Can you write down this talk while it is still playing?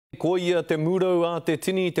Ko ia te murau a te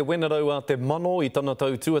tini, te wenarau a te mano I tana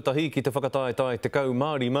tau tuatahi ki te whakataetai te kau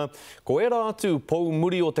mārima. Ko era atu pou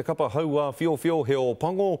muri o te kapa haua whio he o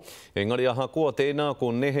pango. Engari aha koa tēnā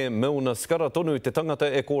ko Nehe Milner-Skudder tonu te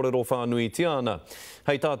tangata e kōrero whānui tiana.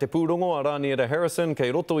 Hei tā te pūrongo a Rāniera Harrison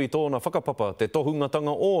kei roto I tōna whakapapa te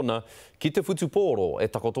tohungatanga ōna ki te whutupōro e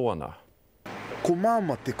takoto ana. Ko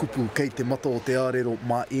māma te kupu kei te mata o te ārero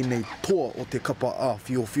mā enei toa o te kapa a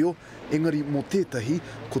whio, engari mō tētahi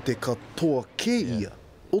ko te katoa kē ia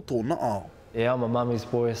o tōna ao. Yeah, I'm a mummy's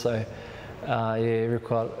boy, so every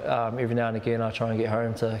now and again I try and get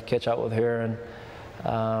home to catch up with her,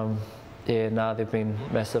 and they've been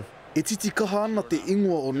massive. E titi kaha ana te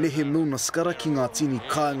ingoa o Nehe Milner-Skudder ki ngā tini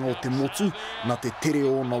kāinga o te motu, nā te tere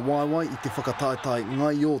o na waiwai I te whakataetai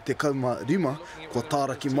ngai o te kauma rima, kua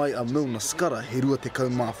tāraki mai a Milner-Skudder he rua te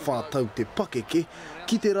kauma whātau te pakeke,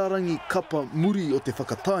 ki te rarangi kapa muri o te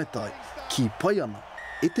whakataetai, ki pai ana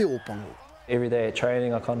e te opango. Every day at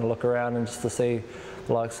training I kind of look around and just to see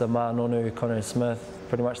the likes of Nonu, Connor Smith,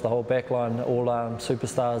 pretty much the whole backline, all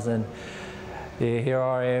superstars, and yeah, here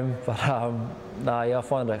I am, but I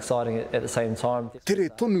find it exciting at the same time. Tere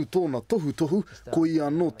tonu tōna tohu, ko ia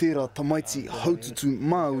no tērā tamaiti haututu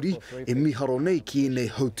Māori e miharo nei ki enei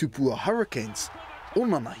hautupua Hurricanes,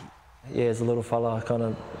 ona nahi. Yeah, as a little fella I kind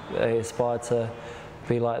of aspired to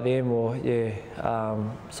be like them, or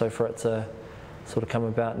so for it to sort of come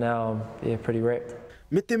about now, I'm pretty wrapped.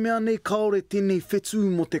 Me te mea nei kaore tēnei whetū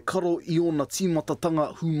mo te karo I ona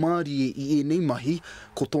tīmatatanga humārie I enei mahi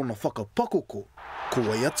ko tōna whakapakoko. Ko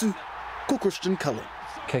wai atu, ko Christian Cullen.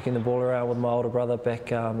 Kicking the ball around with my older brother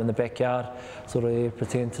back in the backyard, sort of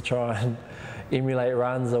pretend to try and emulate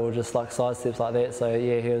runs or just like side steps like that, so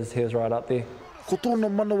yeah, he was right up there. Ko tōna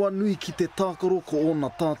manawa nui ki te tākaro ko ona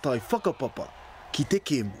tātai whakapapa, ki te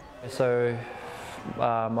kēmu. So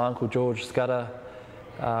my uncle George Skudder,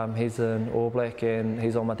 he's an All Black and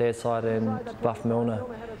he's on my dad's side, and Buff Milner,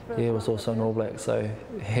 was also an All Black, so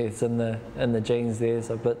he's in the genes there,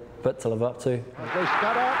 so a bit to live up to.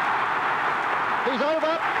 He's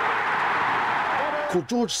over. Ko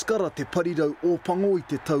George Skudder te parirau o pango I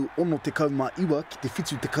te tau ono te kaumā iwa ki te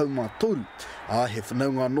whitu te kaumā toru. He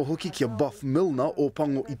whanaunga nohoki kia Buff Milner o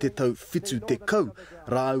pango I te tau whitu te kau,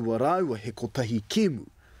 rāua he kotahi kēmu.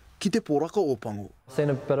 Ki te poraka o pango. I've seen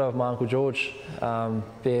a bit of my Uncle George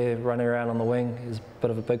running around on the wing. He's a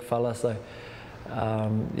bit of a big fella, so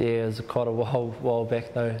it was quite a while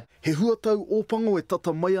back though. He huatau o pango e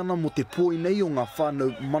tata mai ana mo te poi nei o ngā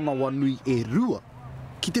whānau manawa nui e rua,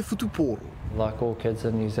 ki te whutupōro. Like all kids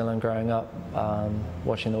in New Zealand growing up,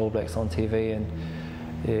 watching the All Blacks on TV, and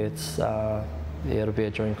it'll be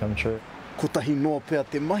a dream come true. Ko tahi noa pēr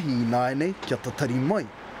te mahi I nāenei kia tatari mai,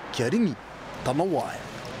 kia ringi, tana waia.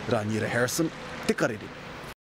 Rāniera Harrison, te Karere.